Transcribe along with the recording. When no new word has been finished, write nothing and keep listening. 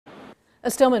A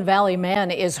Stillman Valley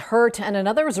man is hurt and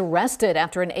another is arrested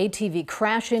after an ATV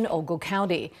crash in Ogle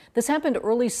County. This happened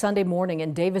early Sunday morning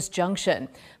in Davis Junction.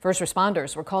 First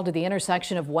responders were called to the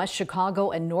intersection of West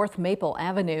Chicago and North Maple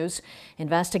Avenues.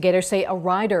 Investigators say a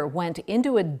rider went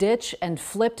into a ditch and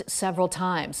flipped several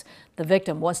times. The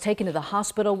victim was taken to the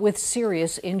hospital with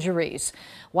serious injuries.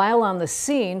 While on the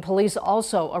scene, police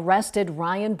also arrested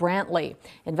Ryan Brantley.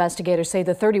 Investigators say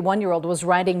the 31-year-old was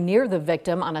riding near the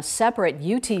victim on a separate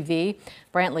UTV.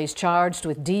 Brantley's charged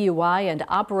with DUI and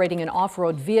operating an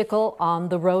off-road vehicle on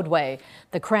the roadway.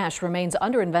 The crash remains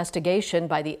under investigation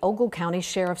by the Ogle County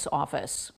Sheriff's Office.